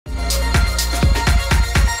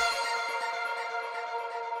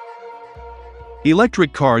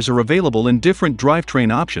Electric cars are available in different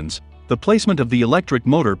drivetrain options. The placement of the electric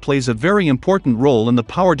motor plays a very important role in the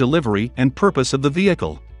power delivery and purpose of the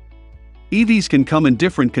vehicle. EVs can come in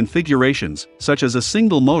different configurations, such as a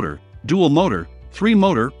single motor, dual motor,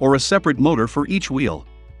 3-motor, or a separate motor for each wheel.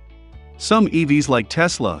 Some EVs like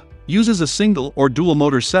Tesla uses a single or dual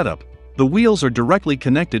motor setup. The wheels are directly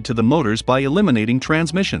connected to the motors by eliminating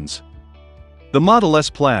transmissions. The Model S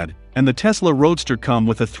Plaid and the Tesla Roadster come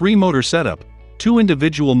with a 3-motor setup. 2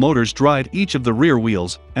 individual motors drive each of the rear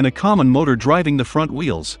wheels, and a common motor driving the front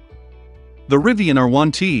wheels. The Rivian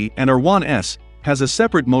R1T and R1S has a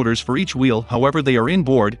separate motors for each wheel, however they are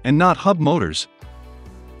inboard and not hub motors.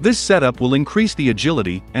 This setup will increase the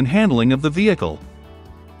agility and handling of the vehicle.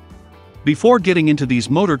 Before getting into these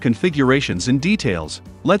motor configurations in details,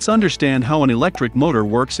 let's understand how an electric motor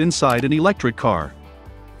works inside an electric car.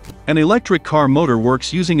 An electric car motor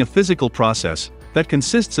works using a physical process that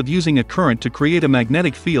consists of using a current to create a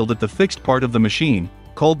magnetic field at the fixed part of the machine,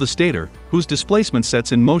 called the stator, whose displacement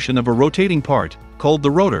sets in motion of a rotating part, called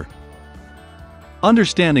the rotor.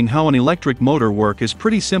 Understanding how an electric motor works is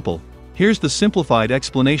pretty simple. Here's the simplified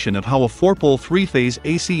explanation of how a 4-pole 3-phase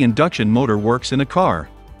AC induction motor works in a car.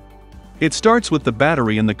 It starts with the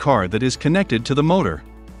battery in the car that is connected to the motor.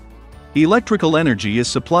 Electrical energy is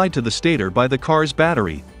supplied to the stator by the car's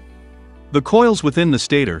battery. The coils within the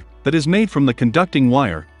stator, that is made from the conducting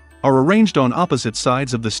wire, are arranged on opposite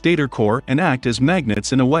sides of the stator core and act as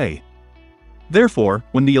magnets in a way. Therefore,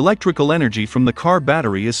 when the electrical energy from the car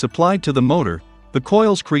battery is supplied to the motor, the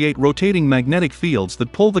coils create rotating magnetic fields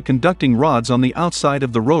that pull the conducting rods on the outside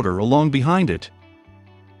of the rotor along behind it.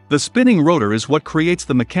 The spinning rotor is what creates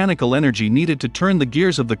the mechanical energy needed to turn the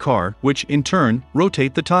gears of the car, which, in turn,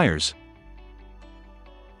 rotate the tires.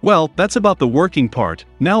 Well, that's about the working part.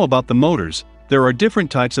 Now about the motors. There are different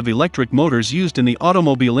types of electric motors used in the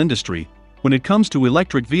automobile industry. When it comes to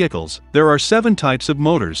electric vehicles, there are 7 types of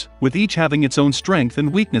motors, with each having its own strength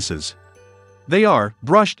and weaknesses. They are: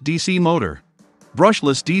 brushed DC motor,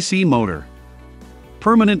 brushless DC motor,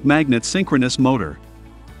 permanent magnet synchronous motor,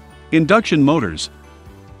 induction motors,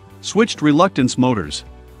 switched reluctance motors,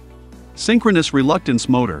 synchronous reluctance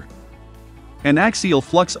motor, and axial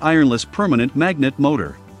flux ironless permanent magnet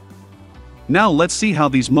motor. Now let's see how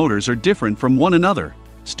these motors are different from one another,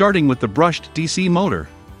 starting with the brushed DC motor.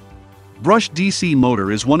 Brushed DC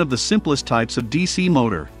motor is one of the simplest types of DC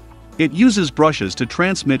motor. It uses brushes to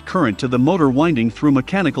transmit current to the motor winding through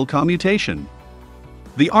mechanical commutation.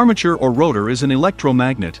 The armature or rotor is an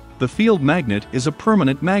electromagnet, the field magnet is a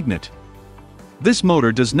permanent magnet. This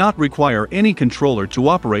motor does not require any controller to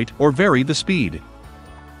operate or vary the speed.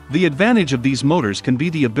 The advantage of these motors can be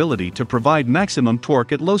the ability to provide maximum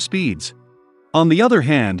torque at low speeds. On the other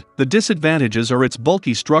hand, the disadvantages are its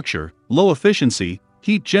bulky structure, low efficiency,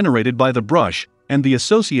 heat generated by the brush, and the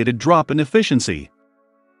associated drop in efficiency.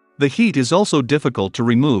 The heat is also difficult to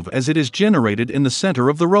remove as it is generated in the center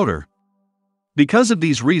of the rotor. Because of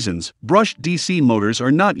these reasons, brushed DC motors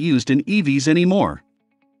are not used in EVs anymore.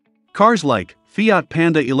 Cars like Fiat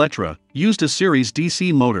Panda Elettra used a series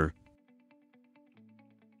DC motor.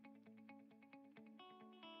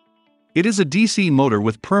 It is a DC motor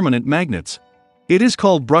with permanent magnets. It is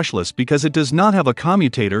called brushless because it does not have a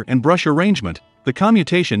commutator and brush arrangement. The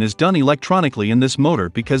commutation is done electronically in this motor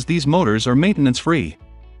because these motors are maintenance-free.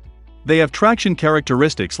 They have traction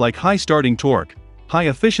characteristics like high starting torque, high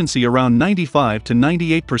efficiency around 95 to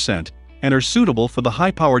 98%, and are suitable for the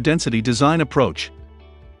high power density design approach.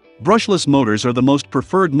 Brushless motors are the most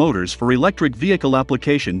preferred motors for electric vehicle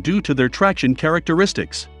application due to their traction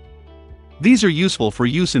characteristics. These are useful for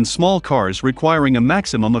use in small cars requiring a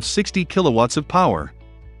maximum of 60 kilowatts of power.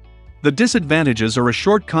 The disadvantages are a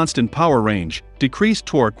short constant power range, decreased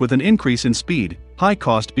torque with an increase in speed, high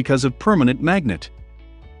cost because of permanent magnet.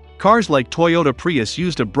 Cars like Toyota Prius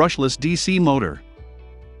used a brushless DC motor.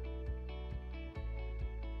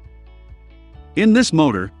 In this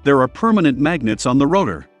motor, there are permanent magnets on the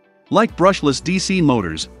rotor. Like brushless DC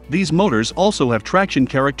motors, these motors also have traction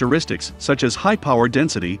characteristics such as high power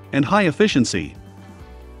density and high efficiency.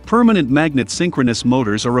 Permanent magnet synchronous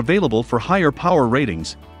motors are available for higher power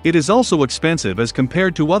ratings. It is also expensive as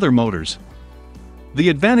compared to other motors. The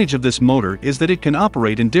advantage of this motor is that it can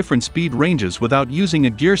operate in different speed ranges without using a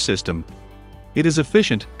gear system. It is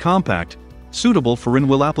efficient, compact, suitable for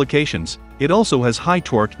in-wheel applications. It also has high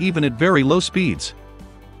torque even at very low speeds.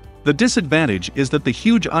 The disadvantage is that the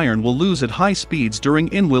huge iron will lose at high speeds during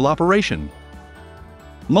in-wheel operation.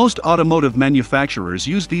 Most automotive manufacturers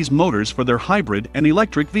use these motors for their hybrid and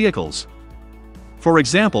electric vehicles. For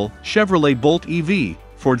example, Chevrolet Bolt EV,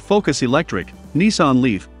 Ford Focus Electric, Nissan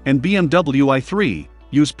Leaf, and BMW i3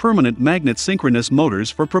 use permanent magnet synchronous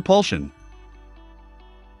motors for propulsion.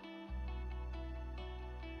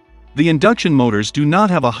 The induction motors do not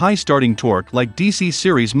have a high starting torque like DC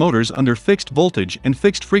series motors under fixed voltage and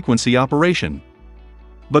fixed frequency operation.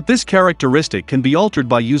 But this characteristic can be altered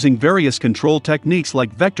by using various control techniques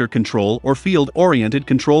like vector control or field-oriented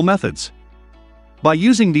control methods. By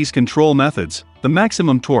using these control methods, the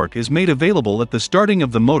maximum torque is made available at the starting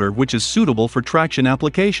of the motor, which is suitable for traction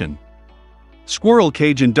application. Squirrel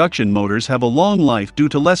cage induction motors have a long life due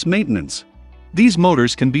to less maintenance. These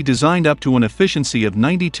motors can be designed up to an efficiency of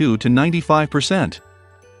 92 to 95%.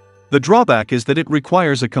 The drawback is that it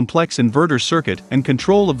requires a complex inverter circuit and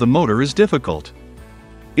control of the motor is difficult.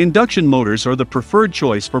 Induction motors are the preferred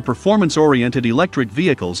choice for performance-oriented electric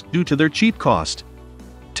vehicles due to their cheap cost.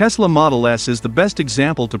 Tesla Model S is the best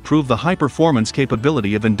example to prove the high-performance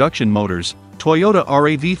capability of induction motors. Toyota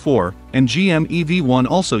RAV4 and GM EV1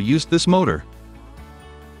 also used this motor.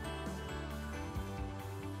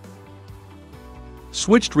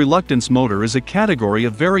 Switched reluctance motor is a category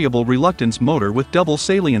of variable reluctance motor with double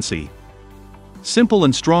saliency. Simple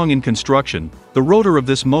and strong in construction, the rotor of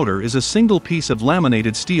this motor is a single piece of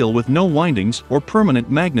laminated steel with no windings or permanent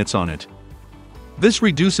magnets on it. This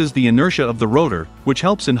reduces the inertia of the rotor, which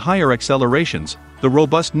helps in higher accelerations. The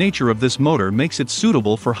robust nature of this motor makes it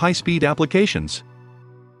suitable for high-speed applications.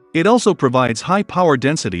 It also provides high power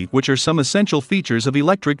density, which are some essential features of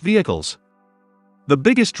electric vehicles. The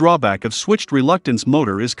biggest drawback of switched reluctance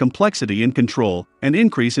motor is complexity in control and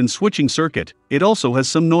increase in switching circuit. It also has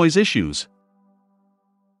some noise issues.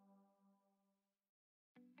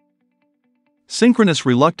 Synchronous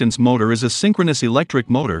reluctance motor is a synchronous electric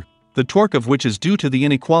motor, the torque of which is due to the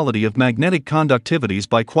inequality of magnetic conductivities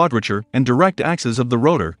by quadrature and direct axis of the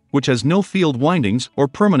rotor, which has no field windings or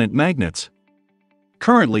permanent magnets.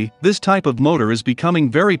 Currently, this type of motor is becoming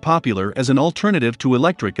very popular as an alternative to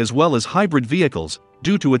electric as well as hybrid vehicles,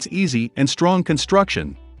 due to its easy and strong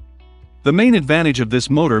construction. The main advantage of this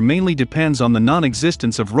motor mainly depends on the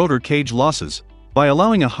non-existence of rotor cage losses, by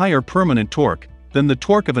allowing a higher permanent torque than the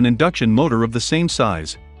torque of an induction motor of the same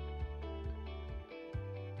size.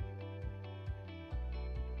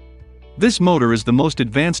 This motor is the most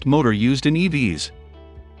advanced motor used in EVs.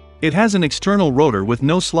 It has an external rotor with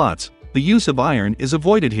no slots. The use of iron is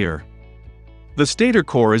avoided here. The stator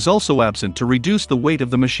core is also absent to reduce the weight of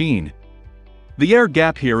the machine. The air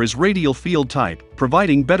gap here is radial field type,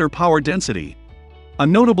 providing better power density. A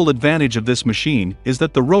notable advantage of this machine is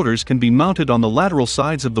that the rotors can be mounted on the lateral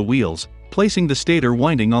sides of the wheels, placing the stator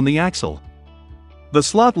winding on the axle. The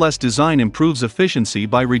slotless design improves efficiency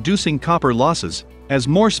by reducing copper losses, as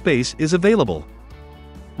more space is available.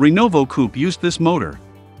 Renovo Coupe used this motor.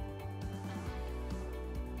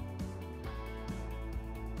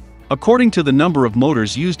 According to the number of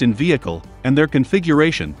motors used in vehicle and their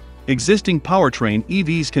configuration, existing powertrain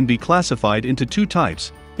EVs can be classified into two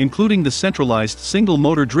types, including the centralized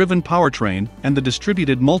single-motor driven powertrain and the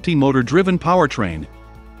distributed multi-motor driven powertrain.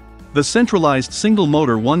 The centralized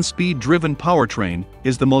single-motor one-speed driven powertrain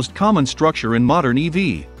is the most common structure in modern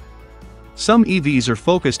EV. Some EVs are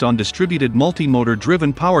focused on distributed multi-motor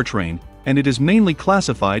driven powertrain, and it is mainly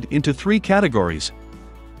classified into three categories: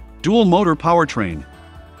 dual-motor powertrain,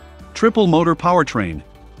 triple-motor powertrain,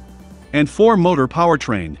 and four-motor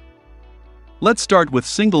powertrain. Let's start with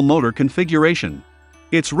single-motor configuration.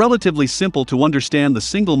 It's relatively simple to understand the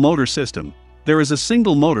single-motor system. There is a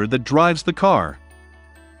single motor that drives the car.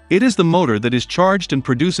 It is the motor that is charged and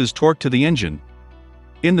produces torque to the engine.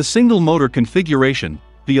 In the single-motor configuration,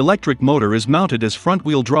 the electric motor is mounted as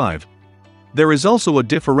front-wheel drive. There is also a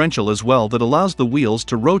differential as well that allows the wheels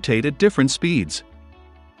to rotate at different speeds.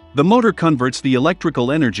 The motor converts the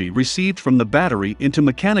electrical energy received from the battery into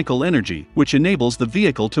mechanical energy, which enables the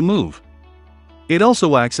vehicle to move. It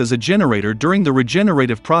also acts as a generator during the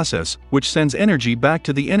regenerative process, which sends energy back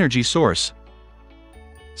to the energy source.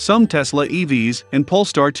 Some Tesla EVs, and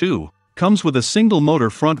Polestar 2, comes with a single-motor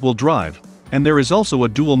front-wheel drive, and there is also a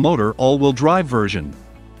dual-motor all-wheel drive version.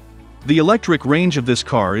 The electric range of this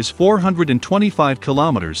car is 425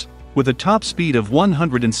 kilometers, with a top speed of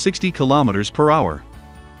 160 kilometers per hour.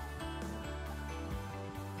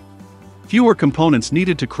 Fewer components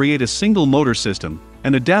needed to create a single motor system,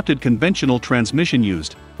 an adapted conventional transmission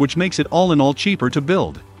used, which makes it all in all cheaper to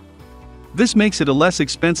build. This makes it a less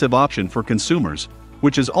expensive option for consumers,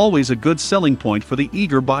 which is always a good selling point for the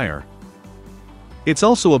eager buyer. It's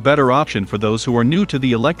also a better option for those who are new to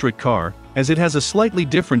the electric car, as it has a slightly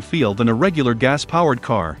different feel than a regular gas-powered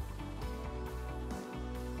car.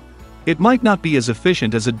 It might not be as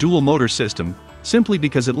efficient as a dual-motor system, simply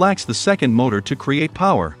because it lacks the second motor to create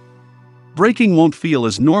power. Braking won't feel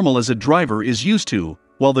as normal as a driver is used to,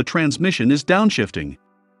 while the transmission is downshifting.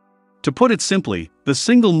 To put it simply, the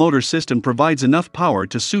single motor system provides enough power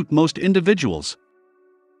to suit most individuals.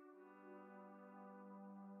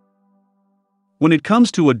 When it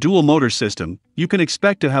comes to a dual motor system, you can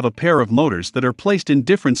expect to have a pair of motors that are placed in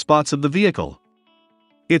different spots of the vehicle.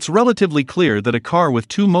 It's relatively clear that a car with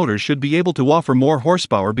two motors should be able to offer more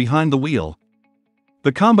horsepower behind the wheel.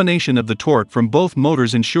 The combination of the torque from both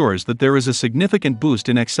motors ensures that there is a significant boost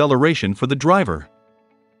in acceleration for the driver.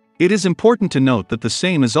 It is important to note that the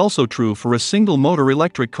same is also true for a single-motor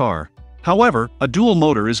electric car. However, a dual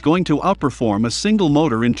motor is going to outperform a single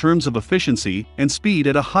motor in terms of efficiency and speed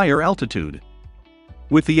at a higher altitude.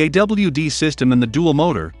 With the AWD system and the dual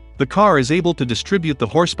motor, the car is able to distribute the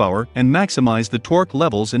horsepower and maximize the torque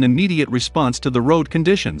levels in immediate response to the road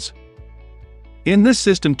conditions. In this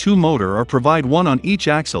system, two motors are provided, one on each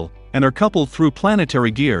axle, and are coupled through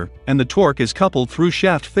planetary gear, and the torque is coupled through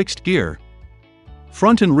shaft fixed gear.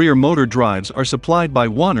 Front and rear motor drives are supplied by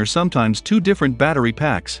one or sometimes two different battery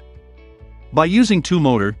packs. By using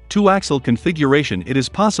two-motor, two-axle configuration, it is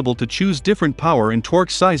possible to choose different power and torque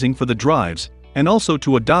sizing for the drives, and also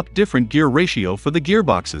to adopt different gear ratio for the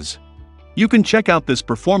gearboxes. You can check out this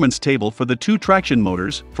performance table for the two traction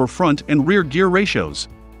motors for front and rear gear ratios.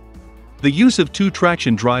 The use of two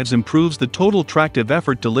traction drives improves the total tractive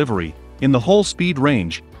effort delivery in the whole speed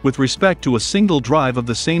range with respect to a single drive of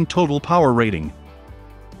the same total power rating.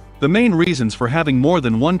 The main reasons for having more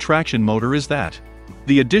than one traction motor is that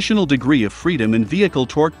the additional degree of freedom in vehicle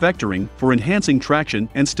torque vectoring for enhancing traction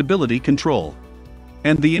and stability control,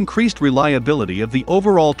 and the increased reliability of the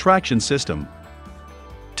overall traction system.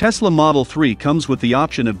 Tesla Model 3 comes with the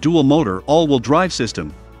option of dual-motor all-wheel drive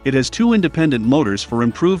system. It has two independent motors for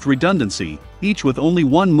improved redundancy, each with only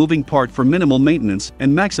one moving part for minimal maintenance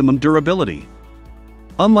and maximum durability.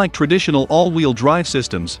 Unlike traditional all-wheel drive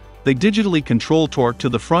systems, they digitally control torque to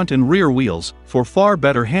the front and rear wheels for far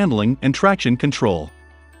better handling and traction control.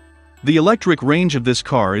 The electric range of this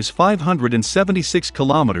car is 576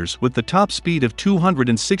 kilometers with the top speed of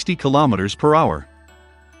 260 kilometers per hour.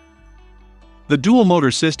 The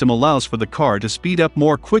dual-motor system allows for the car to speed up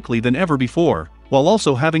more quickly than ever before, while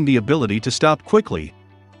also having the ability to stop quickly.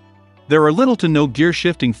 There are little to no gear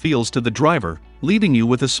shifting feels to the driver, leaving you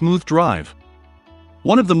with a smooth drive.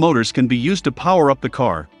 One of the motors can be used to power up the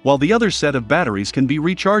car, while the other set of batteries can be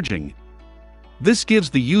recharging. This gives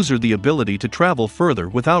the user the ability to travel further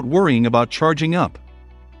without worrying about charging up.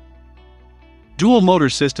 Dual motor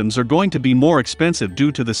systems are going to be more expensive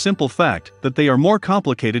due to the simple fact that they are more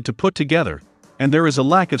complicated to put together, and there is a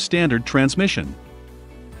lack of standard transmission.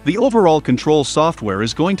 The overall control software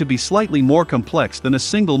is going to be slightly more complex than a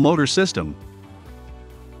single motor system.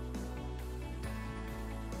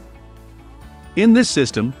 In this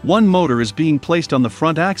system, one motor is being placed on the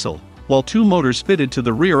front axle, while two motors fitted to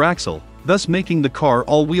the rear axle, thus making the car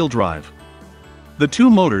all-wheel drive. The two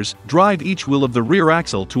motors drive each wheel of the rear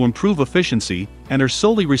axle to improve efficiency and are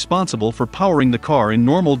solely responsible for powering the car in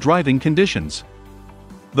normal driving conditions.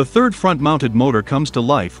 The third front-mounted motor comes to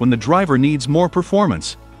life when the driver needs more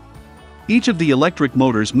performance. Each of the electric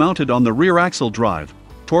motors mounted on the rear axle drive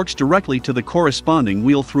torques directly to the corresponding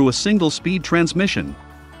wheel through a single-speed transmission.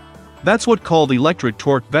 That's what's called electric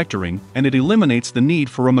torque vectoring, and it eliminates the need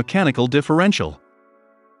for a mechanical differential.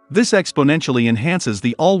 This exponentially enhances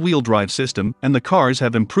the all-wheel drive system, and the cars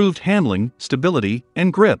have improved handling, stability,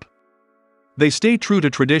 and grip. They stay true to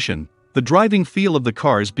tradition, the driving feel of the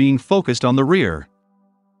cars being focused on the rear.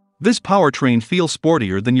 This powertrain feels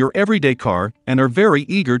sportier than your everyday car and are very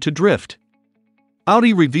eager to drift.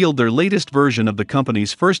 Audi revealed their latest version of the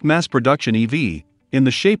company's first mass-production EV, in the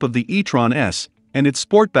shape of the e-tron S, and its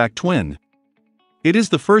Sportback twin. It is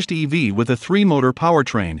the first EV with a three-motor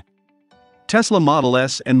powertrain. Tesla Model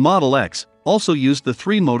S and Model X also used the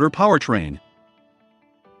three-motor powertrain.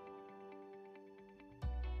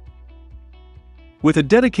 With a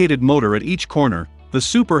dedicated motor at each corner, the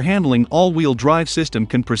super-handling all-wheel drive system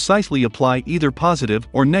can precisely apply either positive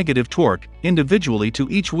or negative torque individually to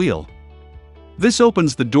each wheel. This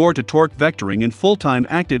opens the door to torque vectoring and full-time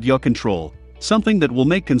active yaw control, something that will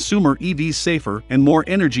make consumer EVs safer and more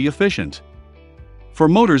energy efficient. For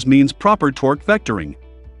motors means proper torque vectoring.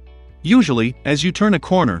 Usually, as you turn a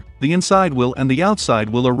corner, the inside wheel and the outside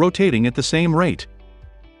wheel are rotating at the same rate.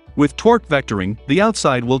 With torque vectoring, the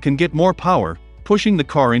outside wheel can get more power, pushing the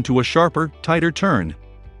car into a sharper, tighter turn.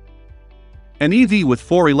 An EV with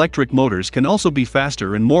 4 electric motors can also be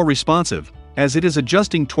faster and more responsive, as it is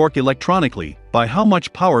adjusting torque electronically by how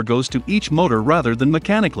much power goes to each motor rather than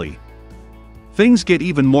mechanically. Things get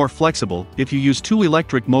even more flexible if you use 2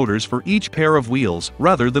 electric motors for each pair of wheels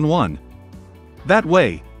rather than one. That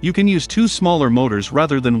way, You can use two smaller motors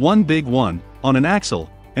rather than one big one, on an axle,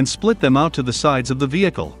 and split them out to the sides of the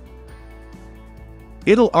vehicle.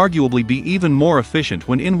 It'll arguably be even more efficient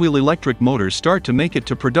when in-wheel electric motors start to make it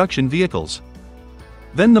to production vehicles.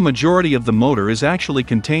 Then the majority of the motor is actually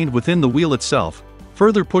contained within the wheel itself,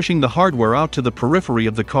 further pushing the hardware out to the periphery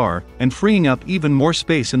of the car and freeing up even more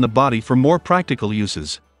space in the body for more practical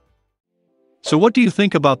uses. So what do you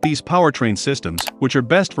think about these powertrain systems, which are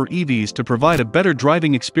best for EVs to provide a better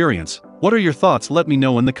driving experience? What are your thoughts? Let me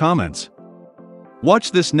know in the comments.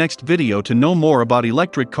 Watch this next video to know more about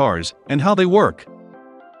electric cars and how they work.